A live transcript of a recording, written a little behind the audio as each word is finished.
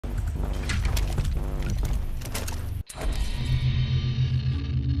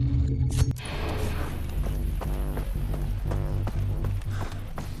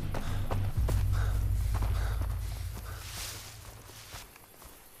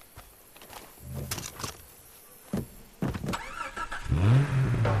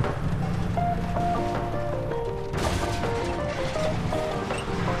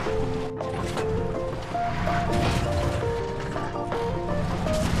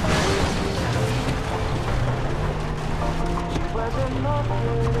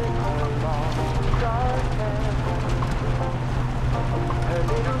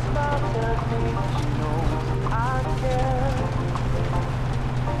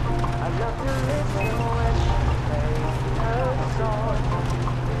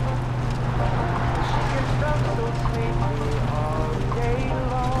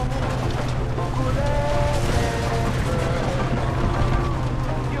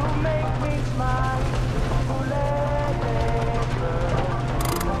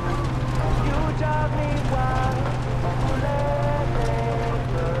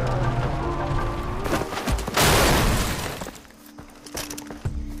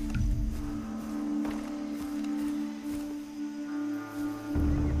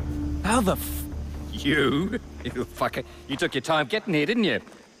How the You fucker. You took your time getting here, didn't you?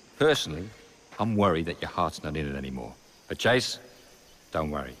 Personally, I'm worried that your heart's not in it anymore. But Chase,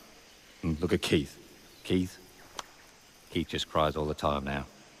 don't worry. Look at Keith. Keith just cries all the time now.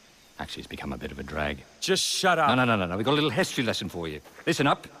 Actually, it's become a bit of a drag. Just shut up. No. We've got a little history lesson for you. Listen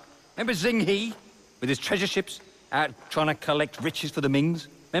up. Remember Zing He? With his treasure ships out trying to collect riches for the Mings?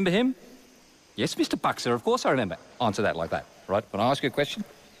 Remember him? Yes, Mr. Buxer, of course I remember. Answer that like that, right? When I ask you a question,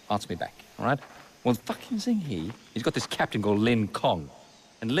 answer me back, all right? Well, fucking Zing He, he's got this captain called Lin Kong.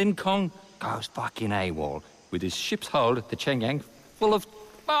 And Lin Kong goes fucking AWOL with his ship's hold at the Chengyang full of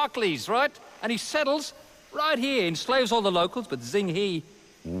Barclays, right? And he settles right here, enslaves all the locals, but Zing He,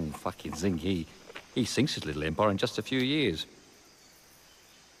 fucking Zing He sinks his little empire in just a few years.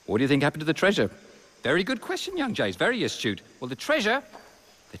 What do you think happened to the treasure? Very good question, young Jays, very astute. Well, the treasure,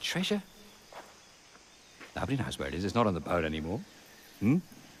 nobody knows where it is. It's not on the boat anymore.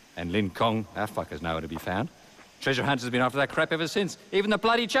 And Lin Kong, our fucker's nowhere to be found. Treasure hunters have been after that crap ever since. Even the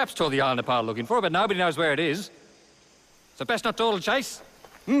bloody chaps tore the island apart looking for it, but nobody knows where it is. So best not dawdle, Chase.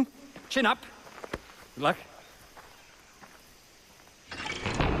 Chin up. Good luck.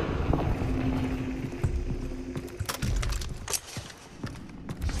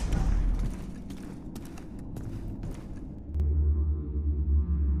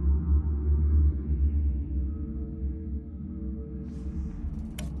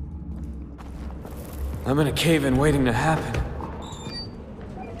 I'm in a cave-in waiting to happen.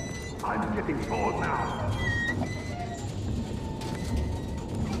 I'm getting bored now.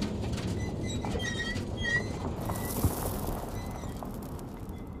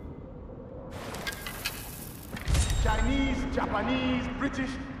 Chinese, Japanese,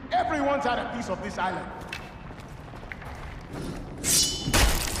 British, everyone's had a piece of this island.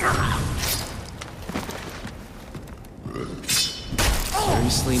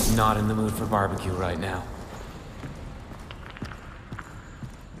 Seriously, not in the mood for barbecue right now.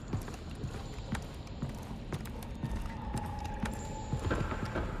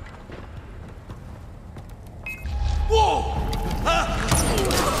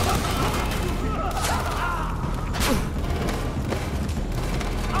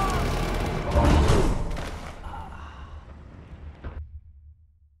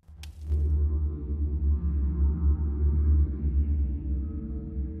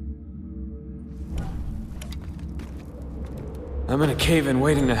 I'm in a cave-in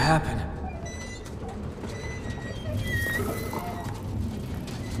waiting to happen.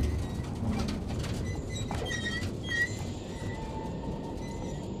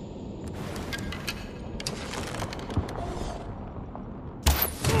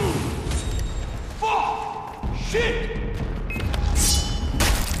 Fuck! Shit!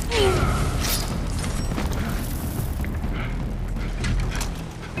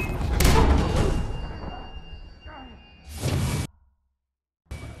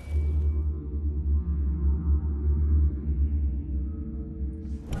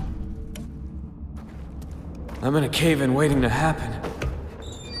 I'm in a cave-in waiting to happen.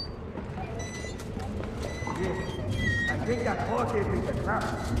 I think that horse is a trap.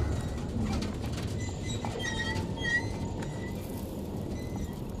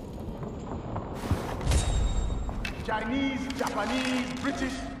 Chinese, Japanese,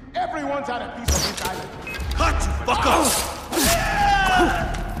 British, everyone's had a piece of this island. Cut, you fucker!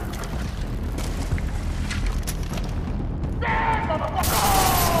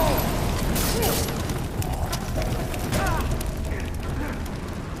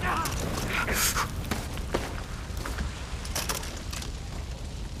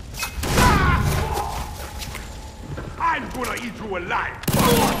 I'm gonna eat you alive!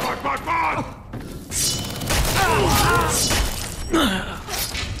 Run!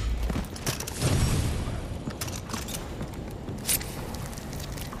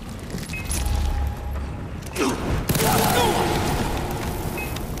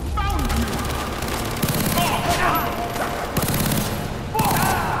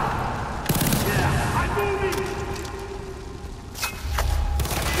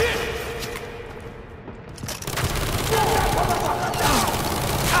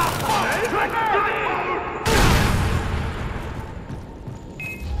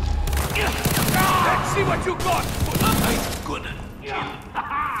 what you got! My goodness!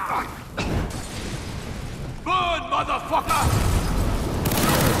 Burn, motherfucker!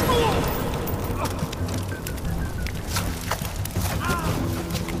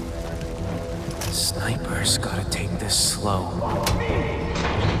 Sniper's gotta take this slow.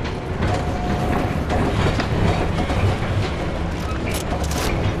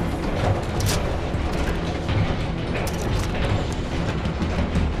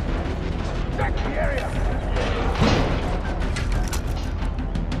 Check the area!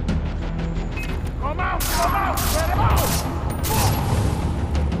 Come out! Come out! Let him out!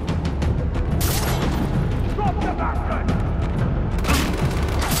 Drop the bastard!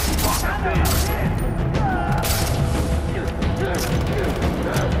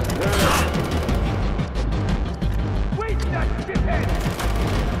 Wait, that shithead!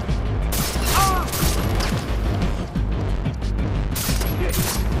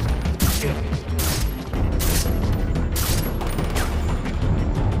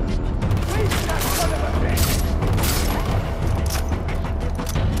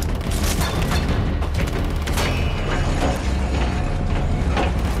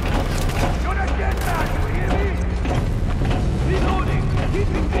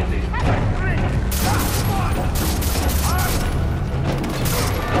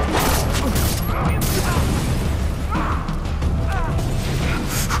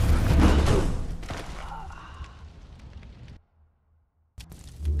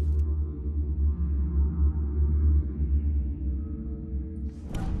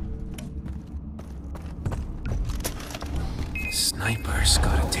 Sniper's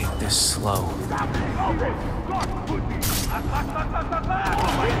gotta take this slow.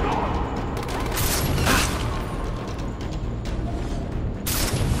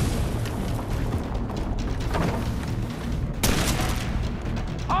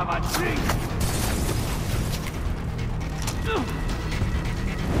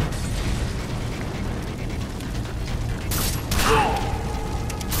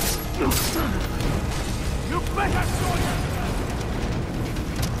 You better soldier!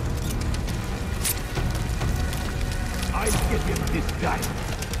 I'll get him this time.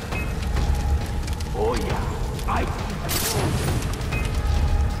 Oh yeah, I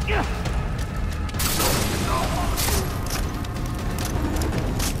yeah.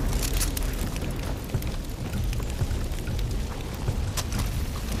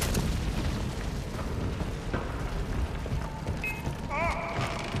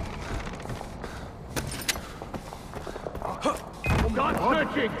 Start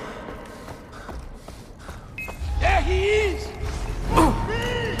searching! There he is!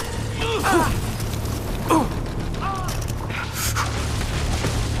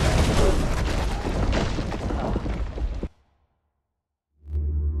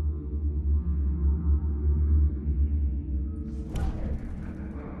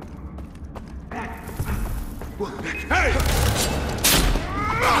 Hey!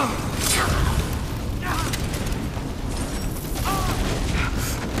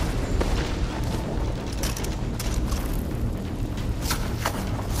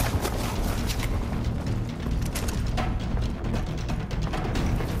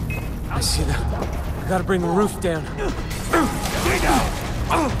 I see them. I gotta bring the roof down. Stay down!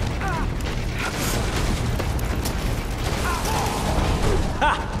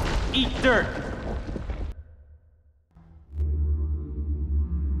 Ha! Eat dirt!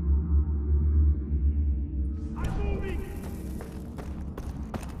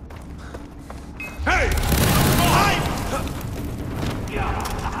 Hey! Behind!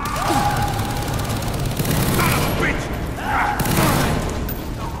 Son of a bitch!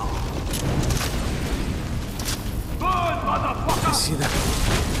 Burn, motherfucker! I see them.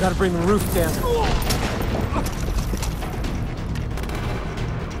 Gotta bring the roof down.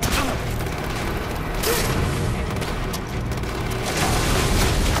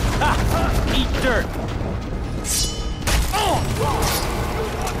 Ha! Eat dirt!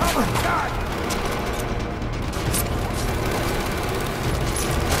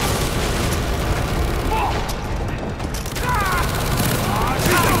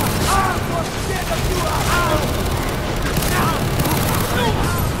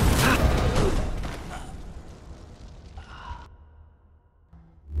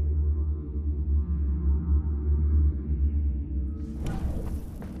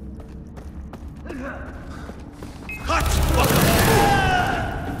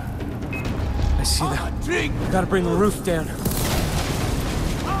 I see them. Gotta bring the roof down.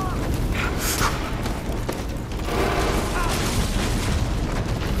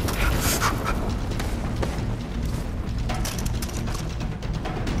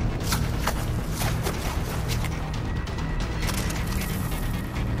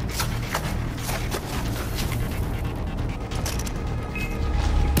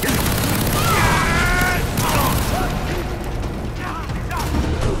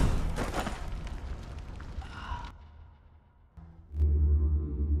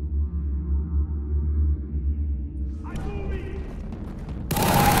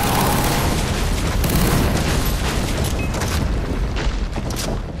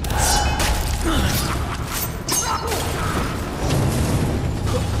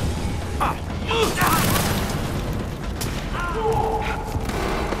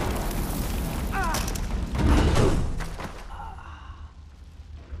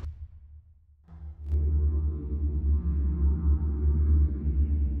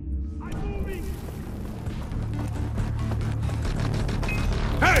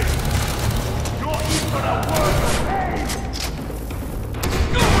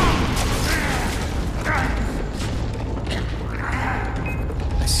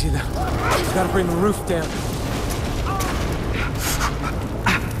 bring the roof down.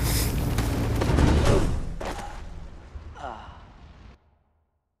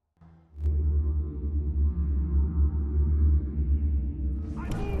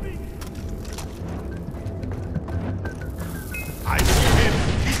 I see him!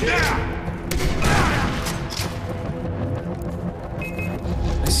 He's there!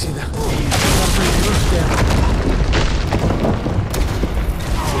 I see them. Gotta bring the roof down.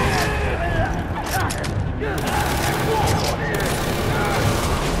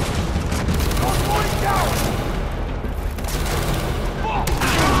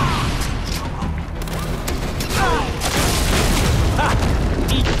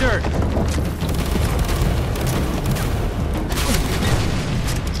 Eat dirt!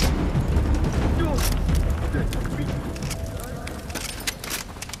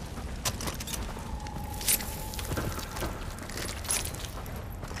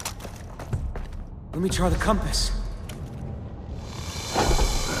 Let me try the compass.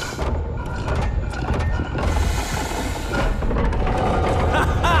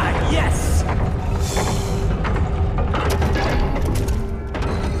 Yes!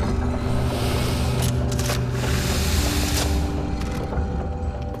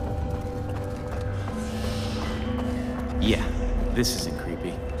 Yeah, this isn't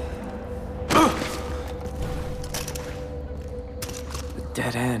creepy. The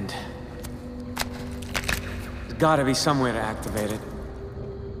dead end. There's gotta be some way to activate it.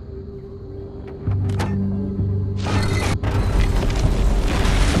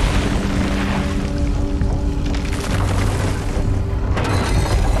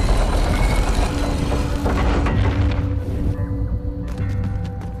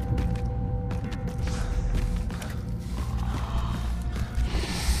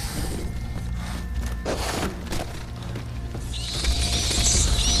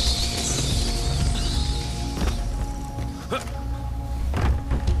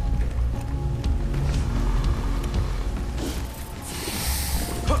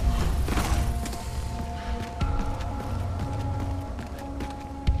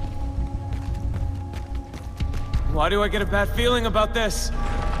 Why do I get a bad feeling about this?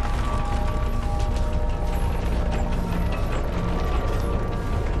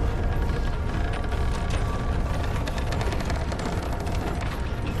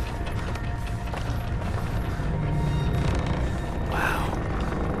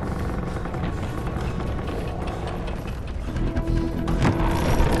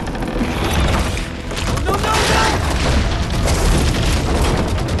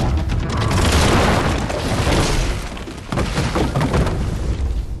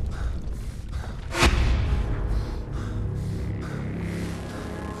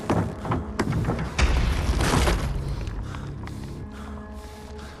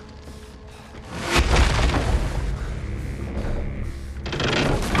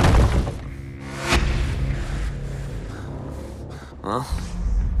 Well,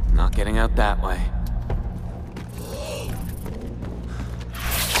 not getting out that way.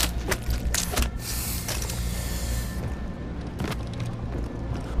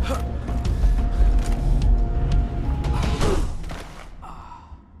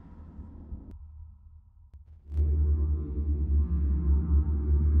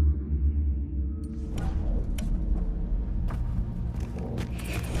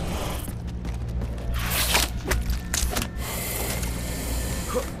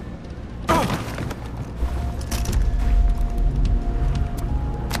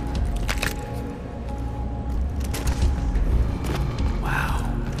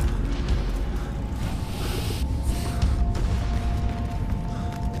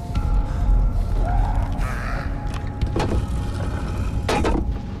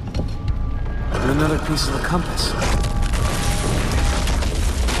 Another piece of the compass.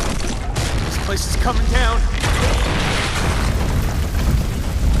 This place is coming down.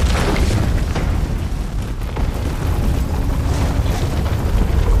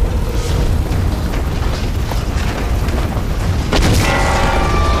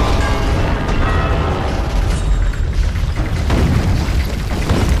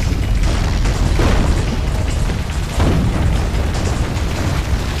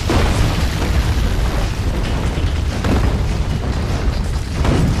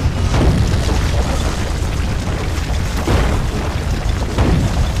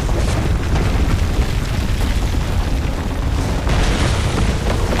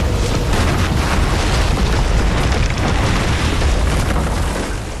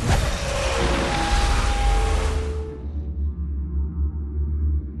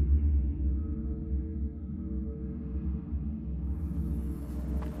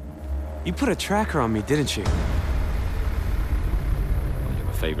 You put a tracker on me, didn't you? Well, you have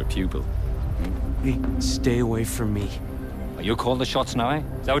a favorite pupil. Hey, stay away from me. Are you calling the shots now, eh?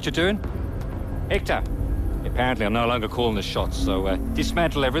 Is that what you're doing? Hector, apparently I'm no longer calling the shots, so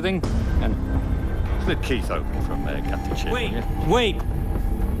dismantle everything and... Split Keith open from gut to chin. Wait, wait!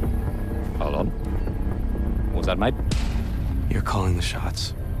 Hold on. What was that, mate? You're calling the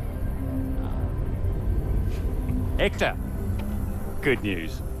shots. Hector, good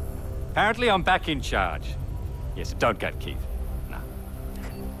news. Apparently I'm back in charge. Yes, don't gut Keith. No.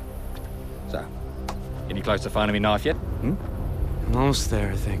 So, any close to finding me knife yet? Hmm? I'm almost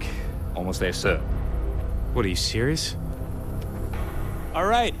there, I think. Almost there, sir. What, are you serious? All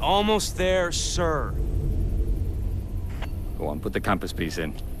right, almost there, sir. Go on, put the compass piece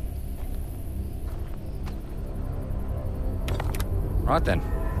in. Right then.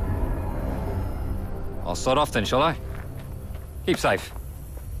 I'll start off then, shall I? Keep safe.